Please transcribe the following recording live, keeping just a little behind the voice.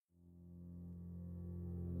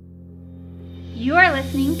You are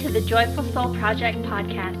listening to the Joyful Soul Project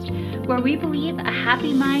podcast, where we believe a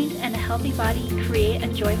happy mind and a healthy body create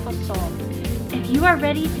a joyful soul. If you are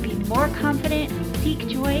ready to be more confident, seek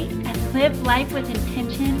joy, and live life with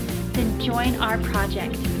intention, then join our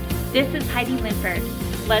project. This is Heidi Linford.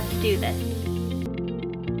 Let's do this.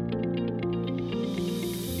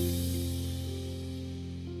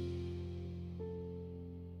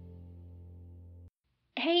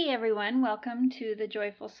 Hey everyone, welcome to the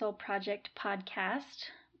Joyful Soul Project podcast.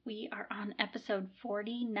 We are on episode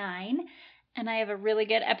 49, and I have a really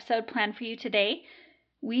good episode planned for you today.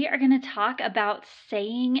 We are going to talk about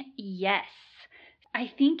saying yes.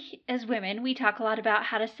 I think as women, we talk a lot about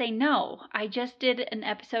how to say no. I just did an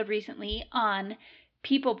episode recently on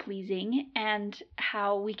people pleasing and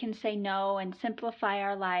how we can say no and simplify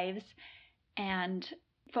our lives and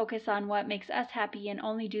focus on what makes us happy and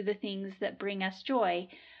only do the things that bring us joy.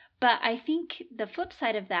 But I think the flip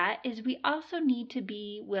side of that is we also need to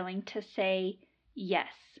be willing to say yes.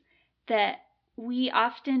 That we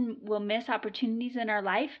often will miss opportunities in our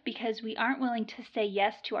life because we aren't willing to say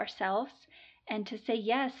yes to ourselves and to say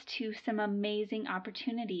yes to some amazing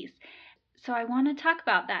opportunities. So I want to talk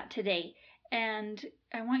about that today. And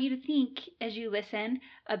I want you to think as you listen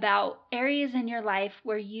about areas in your life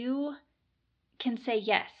where you can say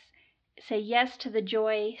yes. Say yes to the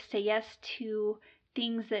joy, say yes to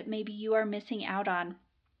things that maybe you are missing out on,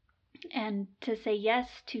 and to say yes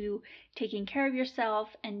to taking care of yourself,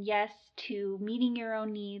 and yes to meeting your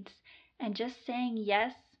own needs, and just saying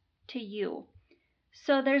yes to you.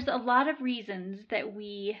 So there's a lot of reasons that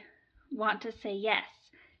we want to say yes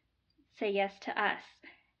to us.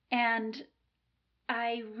 And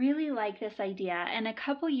I really like this idea. And a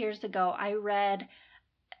couple years ago, I read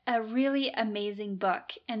a really amazing book,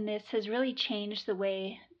 and this has really changed the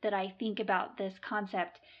way that I think about this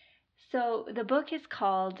concept. So the book is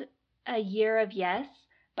called A Year of Yes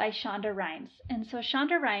by Shonda Rhimes. And so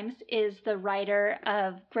Shonda Rhimes is the writer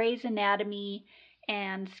of Grey's Anatomy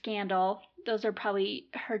and Scandal. Those are probably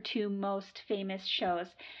her two most famous shows.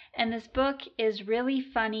 And this book is really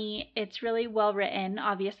funny. It's really well written.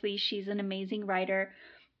 Obviously, she's an amazing writer,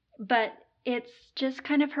 but it's just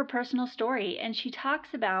kind of her personal story. And she talks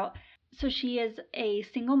about, so she is a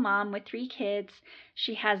single mom with 3 kids.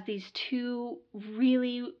 She has these 2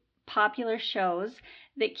 really popular shows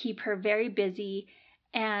that keep her very busy,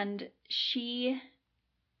 and she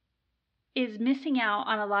is missing out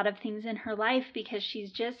on a lot of things in her life because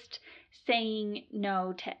she's just saying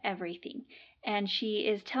no to everything. And she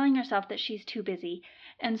is telling herself that she's too busy.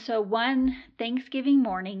 And so one Thanksgiving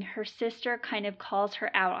morning, her sister kind of calls her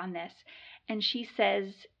out on this. And she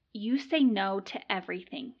says, "You say no to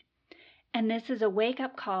everything." And this is a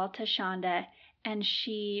wake-up call to Shonda. And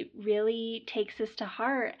she really takes this to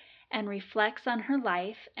heart and reflects on her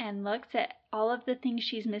life and looks at all of the things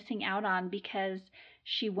she's missing out on because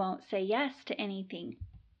she won't say yes to anything.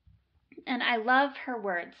 And I love her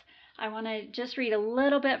words. I want to just read a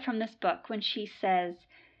little bit from this book when she says,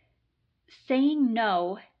 "Saying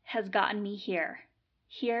no has gotten me here.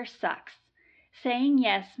 Here sucks. Saying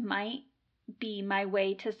yes might be my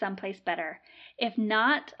way to someplace better. If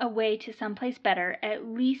not a way to someplace better, at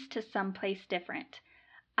least to someplace different.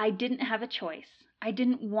 I didn't have a choice. I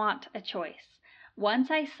didn't want a choice.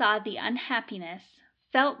 Once I saw the unhappiness,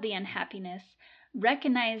 felt the unhappiness,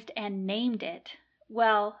 recognized and named it,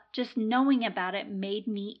 well, just knowing about it made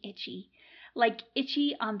me itchy, like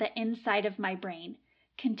itchy on the inside of my brain.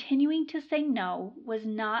 Continuing to say no was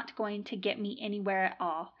not going to get me anywhere at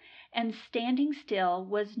all, and standing still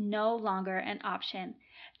was no longer an option.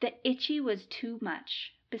 The itchy was too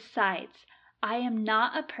much. Besides, I am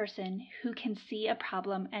not a person who can see a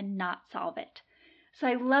problem and not solve it." So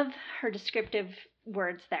I love her descriptive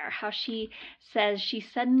words there, how she says she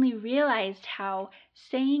suddenly realized how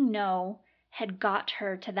saying no had got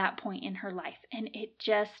her to that point in her life, and it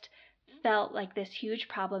just felt like this huge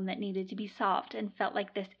problem that needed to be solved and felt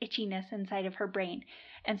like this itchiness inside of her brain.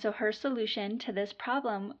 And so her solution to this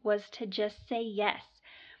problem was to just say yes.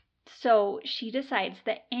 So she decides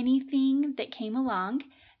that anything that came along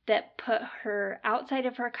that put her outside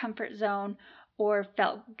of her comfort zone or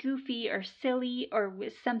felt goofy or silly or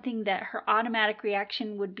was something that her automatic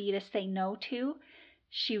reaction would be to say no to,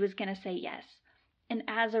 she was going to say yes. And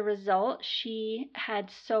as a result, she had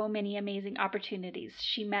so many amazing opportunities.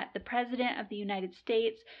 She met the President of the United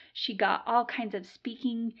States. She got all kinds of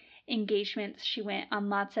speaking engagements. She went on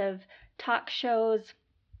lots of talk shows.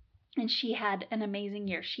 And she had an amazing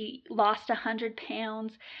year. She lost 100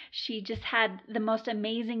 pounds. She just had the most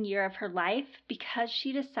amazing year of her life because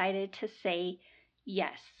she decided to say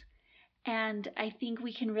yes. And I think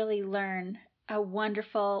we can really learn a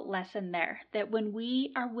wonderful lesson there, that when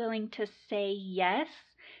we are willing to say yes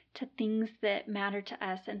to things that matter to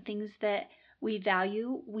us and things that we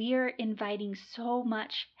value, we are inviting so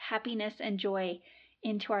much happiness and joy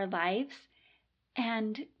into our lives.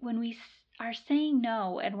 And when we are saying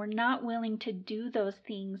no and we're not willing to do those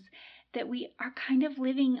things, that we are kind of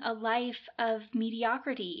living a life of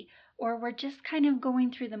mediocrity, or we're just kind of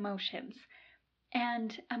going through the motions.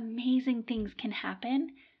 And amazing things can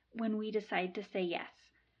happen when we decide to say yes.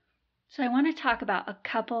 So I want to talk about a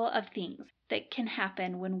couple of things that can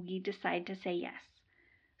happen when we decide to say yes.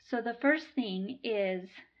 So the first thing is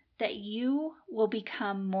that you will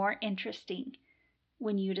become more interesting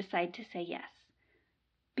when you decide to say yes,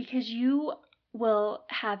 because you will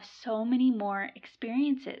have so many more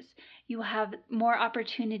experiences. You will have more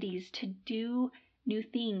opportunities to do new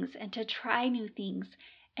things and to try new things,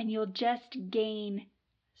 and you'll just gain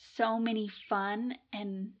so many fun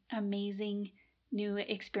and amazing new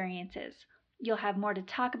experiences. You'll have more to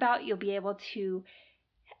talk about, you'll be able to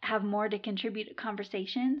have more to contribute to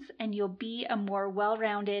conversations, and you'll be a more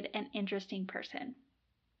well-rounded and interesting person.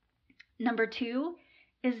 Number 2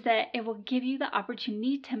 is that it will give you the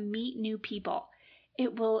opportunity to meet new people.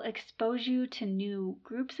 It will expose you to new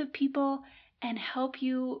groups of people and help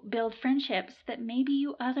you build friendships that maybe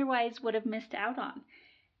you otherwise would have missed out on.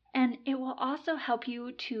 And it will also help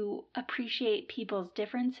you to appreciate people's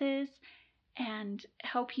differences and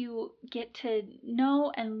help you get to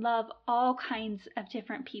know and love all kinds of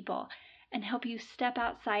different people, and help you step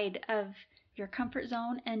outside of your comfort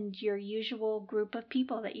zone and your usual group of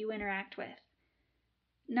people that you interact with.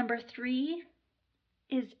 Number 3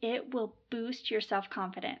 is it will boost your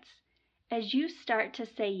self-confidence. As you start to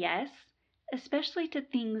say yes, especially to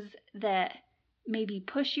things that maybe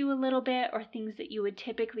push you a little bit or things that you would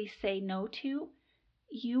typically say no to,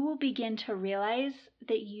 you will begin to realize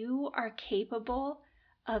that you are capable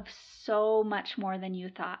of so much more than you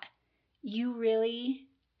thought. You really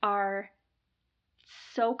are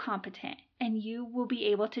so competent, and you will be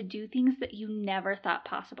able to do things that you never thought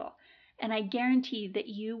possible. And I guarantee that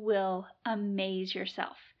you will amaze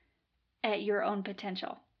yourself at your own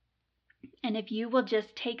potential. And if you will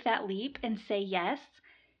just take that leap and say yes,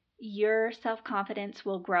 your self-confidence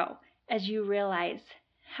will grow as you realize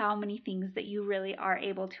how many things that you really are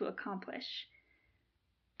able to accomplish.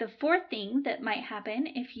 The fourth thing that might happen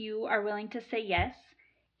if you are willing to say yes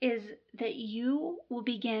is that you will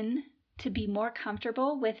begin to be more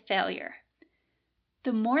comfortable with failure.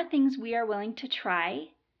 The more things we are willing to try,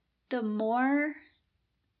 the more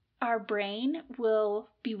our brain will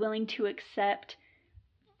be willing to accept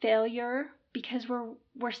failure, because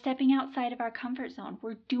we're stepping outside of our comfort zone.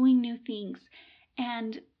 We're doing new things,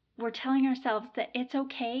 and we're telling ourselves that it's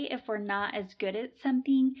okay if we're not as good at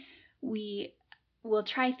something. We will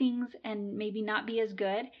try things and maybe not be as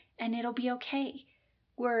good, and it'll be okay.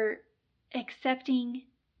 We're accepting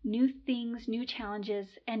new things, new challenges,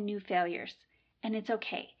 and new failures, and it's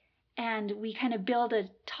okay. And we kind of build a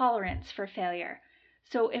tolerance for failure.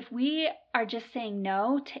 So if we are just saying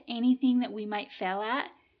no to anything that we might fail at,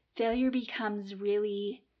 failure becomes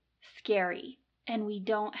really scary, and we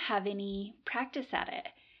don't have any practice at it.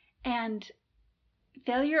 And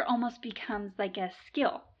failure almost becomes like a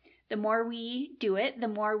skill. The more we do it, the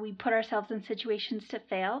more we put ourselves in situations to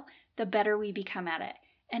fail, the better we become at it.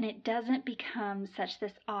 And it doesn't become such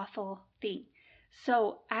this awful thing.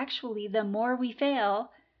 So actually, the more we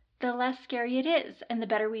fail, the less scary it is, and the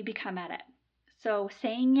better we become at it. So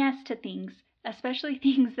saying yes to things, especially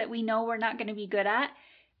things that we know we're not going to be good at,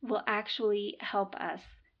 will actually help us,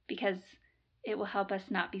 because it will help us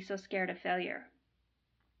not be so scared of failure.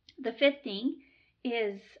 The fifth thing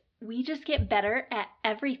is we just get better at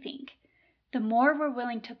everything. The more we're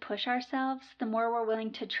willing to push ourselves, the more we're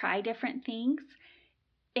willing to try different things,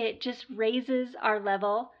 it just raises our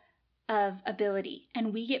level of ability,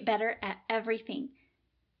 and we get better at everything.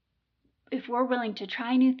 If we're willing to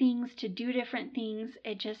try new things, to do different things,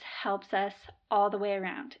 it just helps us all the way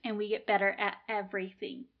around, and we get better at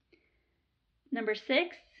everything. Number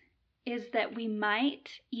 6 is that we might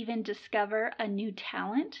even discover a new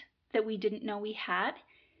talent that we didn't know we had,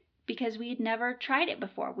 because we had never tried it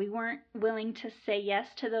before. We weren't willing to say yes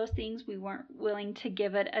to those things. We weren't willing to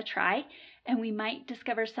give it a try, and we might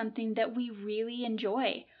discover something that we really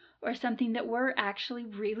enjoy, or something that we're actually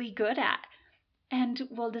really good at. And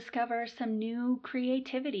we'll discover some new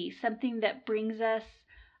creativity, something that brings us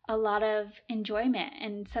a lot of enjoyment,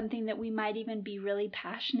 and something that we might even be really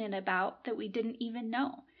passionate about that we didn't even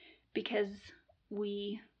know, because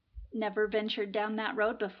we never ventured down that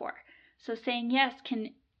road before. So saying yes can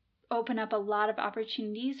open up a lot of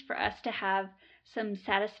opportunities for us to have some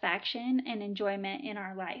satisfaction and enjoyment in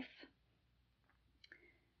our life.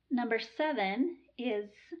 Number 7 is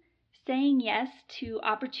saying yes to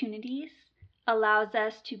opportunities allows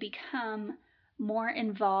us to become more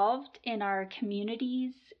involved in our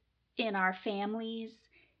communities, in our families,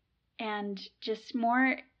 and just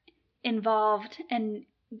more involved and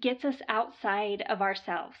gets us outside of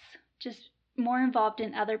ourselves, just more involved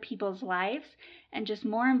in other people's lives and just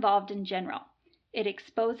more involved in general. It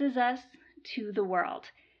exposes us to the world.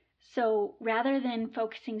 So rather than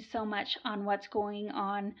focusing so much on what's going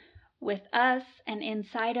on with us and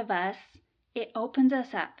inside of us, it opens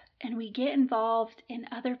us up and we get involved in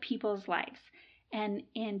other people's lives and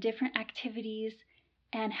in different activities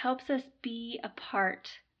and helps us be a part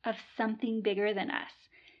of something bigger than us.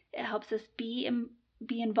 It helps us be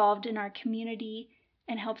involved in our community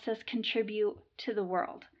and helps us contribute to the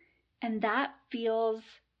world. And that feels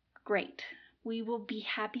great. We will be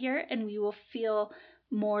happier and we will feel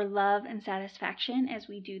more love and satisfaction as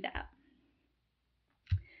we do that.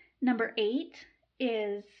 Number 8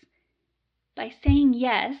 is by saying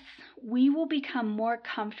yes, we will become more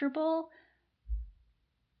comfortable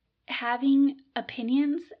having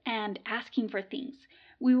opinions and asking for things.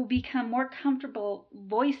 We will become more comfortable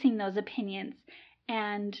voicing those opinions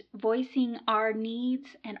and voicing our needs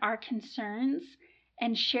and our concerns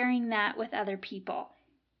and sharing that with other people.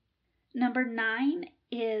 Number 9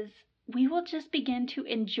 is we will just begin to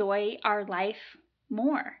enjoy our life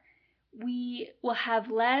more. We will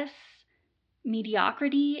have less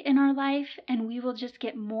mediocrity in our life and we will just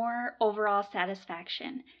get more overall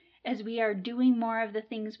satisfaction. As we are doing more of the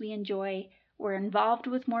things we enjoy, we're involved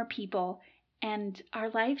with more people, and our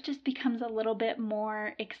life just becomes a little bit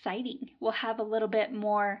more exciting. We'll have a little bit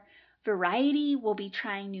more variety, we'll be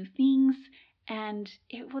trying new things, and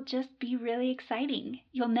it will just be really exciting.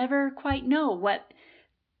 You'll never quite know what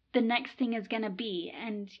the next thing is going to be,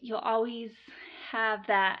 and you'll always have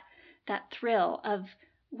that thrill of,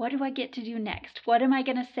 what do I get to do next? What am I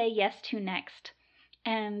going to say yes to next?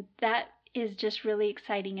 And that is just really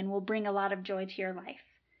exciting and will bring a lot of joy to your life.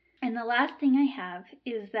 And the last thing I have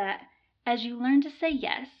is that as you learn to say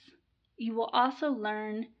yes, you will also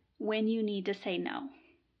learn when you need to say no.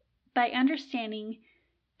 By understanding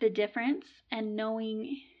the difference and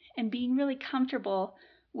knowing and being really comfortable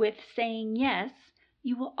with saying yes,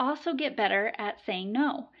 you will also get better at saying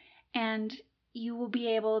no. And you will be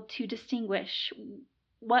able to distinguish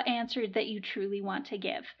what answer that you truly want to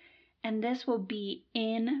give. And this will be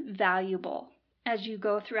invaluable as you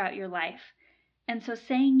go throughout your life. And so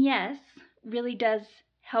saying yes really does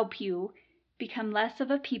help you become less of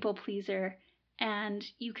a people pleaser, and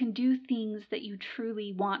you can do things that you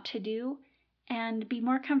truly want to do and be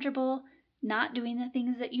more comfortable not doing the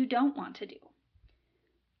things that you don't want to do.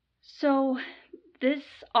 So this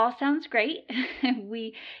all sounds great.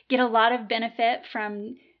 We get a lot of benefit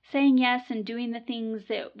from saying yes and doing the things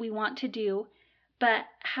that we want to do. But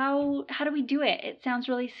how do we do it? It sounds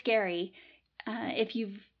really scary. If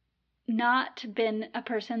you've not been a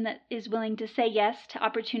person that is willing to say yes to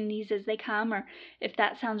opportunities as they come, or if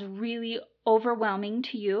that sounds really overwhelming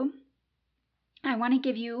to you, I want to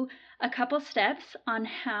give you a couple steps on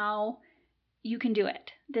how you can do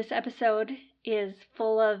it. This episode is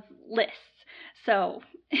full of lists. So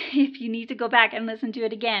if you need to go back and listen to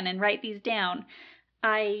it again and write these down,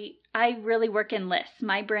 I really work in lists.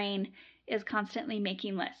 My brain is constantly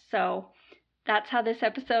making lists. So that's how this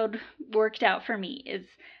episode worked out for me, is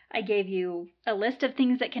I gave you a list of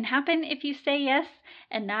things that can happen if you say yes,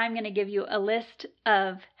 and now I'm going to give you a list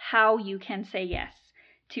of how you can say yes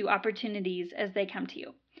to opportunities as they come to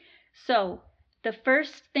you. So the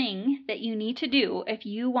first thing that you need to do if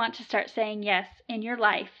you want to start saying yes in your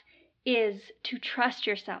life is to trust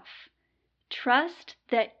yourself. Trust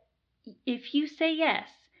that if you say yes,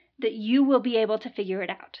 that you will be able to figure it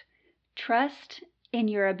out. Trust in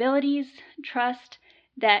your abilities. Trust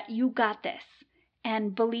that you got this,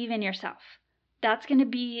 and believe in yourself. That's going to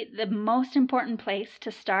be the most important place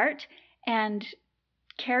to start, and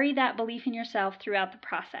carry that belief in yourself throughout the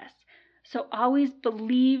process. So always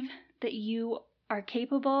believe that you are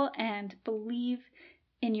capable and believe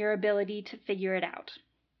in your ability to figure it out.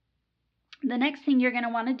 The next thing you're going to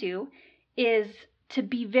want to do is to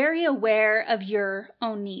be very aware of your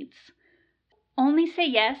own needs. Only say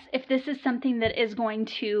yes if this is something that is going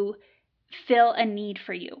to fill a need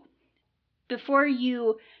for you. Before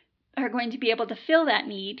you are going to be able to fill that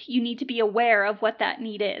need, you need to be aware of what that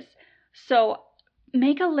need is. So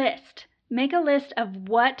make a list. Make a list of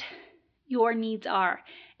what your needs are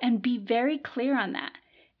and be very clear on that.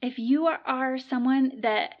 If you are someone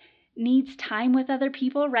that needs time with other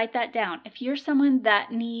people, write that down. If you're someone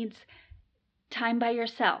that needs time by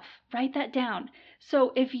yourself. Write that down.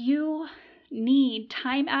 So if you need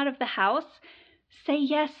time out of the house, say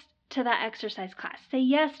yes to that exercise class. Say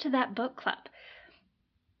yes to that book club.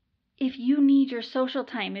 If you need your social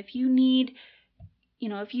time, if you need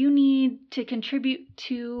to contribute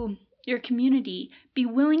to your community, be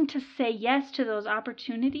willing to say yes to those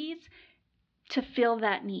opportunities to fill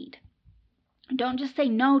that need. Don't just say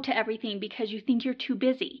no to everything because you think you're too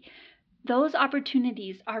busy. Those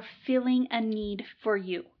opportunities are filling a need for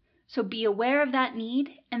you. So be aware of that need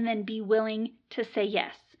and then be willing to say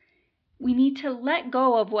yes. We need to let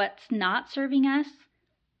go of what's not serving us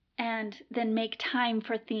and then make time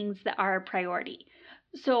for things that are a priority.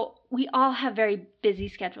 So we all have very busy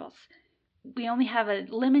schedules. We only have a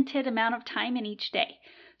limited amount of time in each day.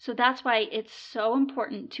 So that's why it's so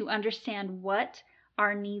important to understand what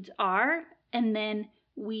our needs are, and then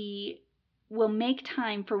we will make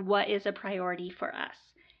time for what is a priority for us.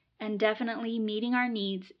 And definitely meeting our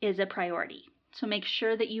needs is a priority. So make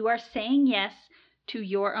sure that you are saying yes to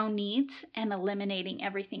your own needs and eliminating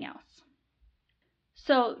everything else.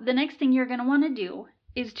 So the next thing you're going to want to do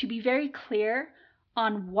is to be very clear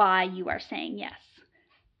on why you are saying yes.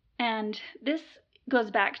 And this goes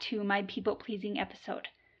back to my people-pleasing episode.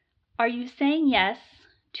 Are you saying yes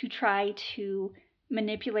to try to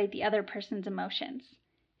manipulate the other person's emotions?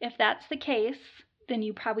 If that's the case, then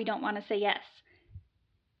you probably don't want to say yes.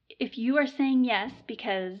 If you are saying yes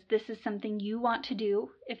because this is something you want to do,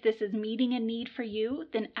 if this is meeting a need for you,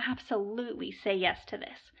 then absolutely say yes to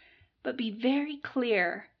this. But be very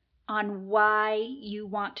clear on why you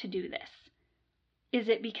want to do this. Is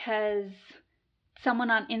it because someone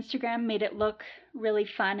on Instagram made it look really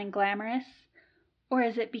fun and glamorous? Or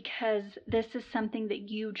is it because this is something that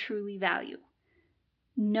you truly value?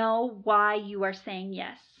 Know why you are saying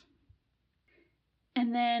yes.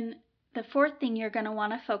 And then the fourth thing you're going to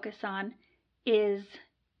want to focus on is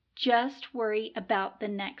just worry about the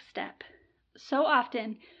next step. So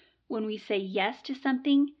often when we say yes to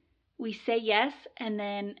something, we say yes and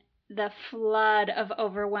then the flood of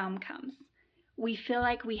overwhelm comes. We feel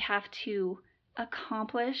like we have to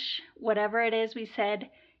accomplish whatever it is we said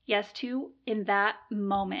yes to in that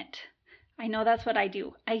moment. I know that's what I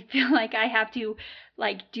do. I feel like I have to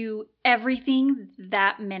do everything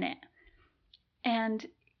that minute. And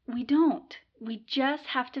we don't. We just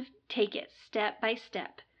have to take it step by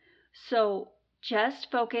step. So just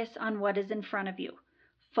focus on what is in front of you.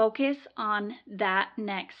 Focus on that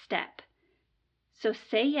next step. So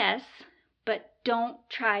say yes, but don't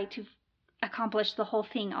try to accomplish the whole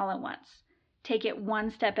thing all at once. Take it one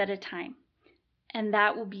step at a time, and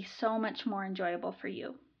that will be so much more enjoyable for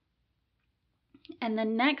you. And the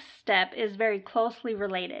next step is very closely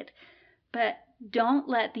related, but don't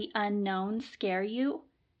let the unknown scare you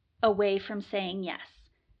away from saying yes.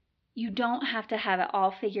 You don't have to have it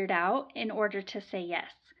all figured out in order to say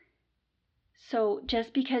yes. So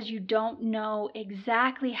just because you don't know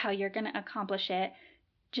exactly how you're going to accomplish it,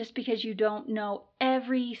 just because you don't know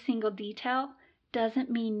every single detail, doesn't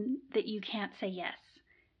mean that you can't say yes.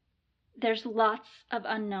 There's lots of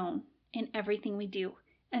unknown in everything we do,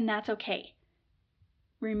 and that's okay.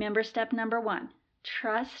 Remember step number 1,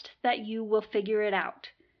 trust that you will figure it out.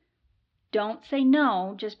 Don't say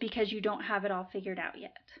no just because you don't have it all figured out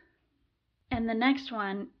yet. And the next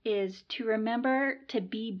one is to remember to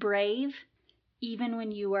be brave even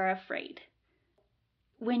when you are afraid.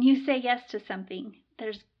 When you say yes to something,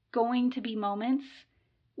 there's going to be moments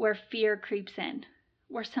where fear creeps in,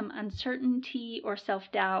 where some uncertainty or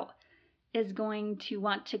self-doubt is going to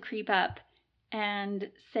want to creep up and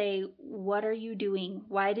say, what are you doing?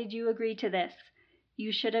 Why did you agree to this?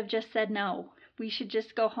 You should have just said no. We should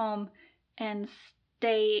just go home and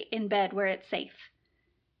stay in bed where it's safe.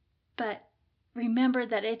 But remember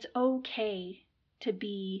that it's okay to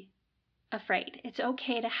be afraid. It's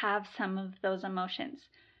okay to have some of those emotions.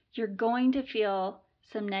 You're going to feel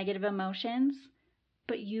some negative emotions,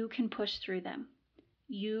 but you can push through them.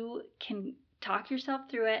 You can talk yourself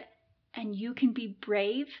through it, and you can be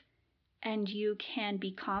brave, and you can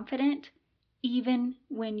be confident even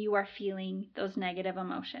when you are feeling those negative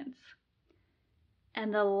emotions.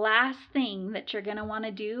 And the last thing that you're going to want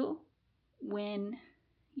to do when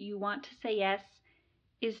you want to say yes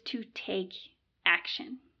is to take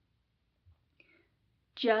action.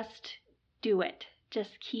 Just do it.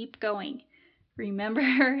 Just keep going.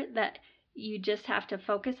 Remember that you just have to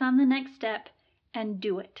focus on the next step and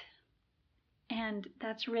do it. And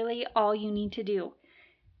that's really all you need to do.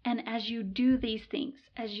 And as you do these things,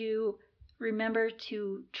 as you remember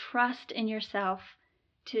to trust in yourself,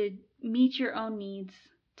 to meet your own needs,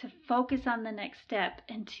 to focus on the next step,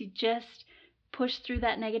 and to just push through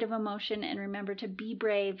that negative emotion and remember to be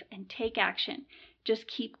brave and take action. Just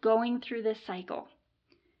keep going through this cycle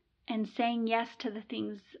and saying yes to the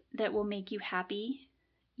things that will make you happy.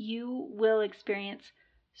 You will experience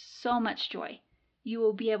so much joy. You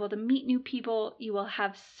will be able to meet new people. You will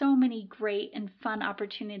have so many great and fun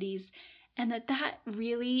opportunities, and that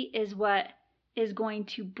really is what is going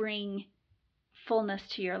to bring fullness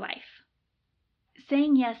to your life.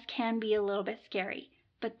 Saying yes can be a little bit scary,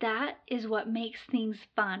 but that is what makes things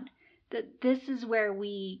fun. That this is where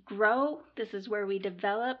we grow, this is where we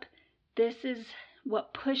develop, this is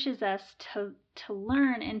what pushes us to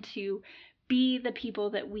learn and to be the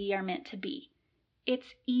people that we are meant to be.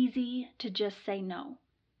 It's easy to just say no.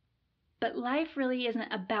 But life really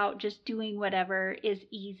isn't about just doing whatever is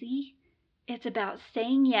easy. It's about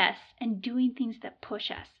saying yes and doing things that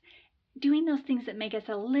push us, doing those things that make us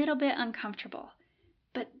a little bit uncomfortable.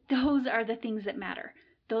 But those are the things that matter.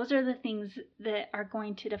 Those are the things that are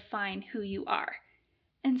going to define who you are.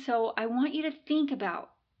 And so I want you to think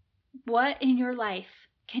about, what in your life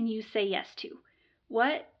can you say yes to?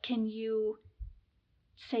 What can you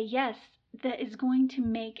say yes that is going to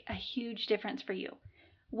make a huge difference for you?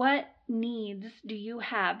 What needs do you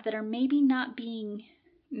have that are maybe not being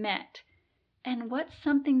met? And what's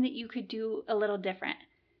something that you could do a little different?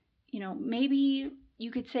 Maybe you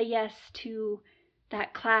could say yes to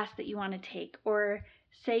that class that you want to take, or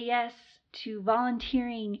say yes to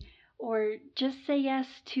volunteering, or just say yes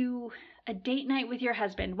to a date night with your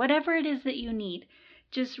husband. Whatever it is that you need,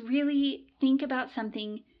 just really think about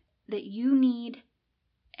something that you need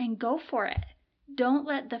and go for it. Don't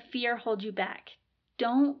let the fear hold you back.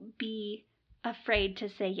 Don't be afraid to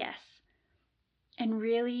say yes. And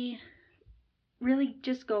really, really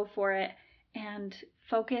just go for it and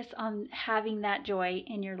focus on having that joy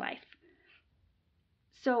in your life.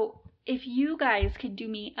 So if you guys could do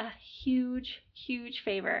me a huge, huge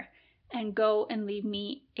favor and go and leave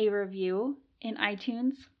me a review in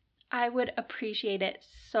iTunes, I would appreciate it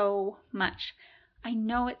so much. I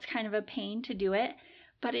know it's kind of a pain to do it,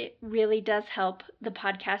 but it really does help the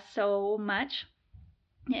podcast so much.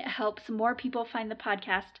 It helps more people find the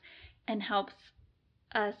podcast and helps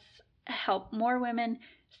us help more women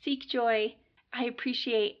seek joy. I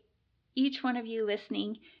appreciate each one of you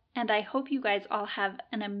listening, and I hope you guys all have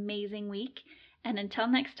an amazing week. And until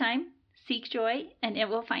next time, seek joy and it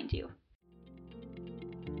will find you.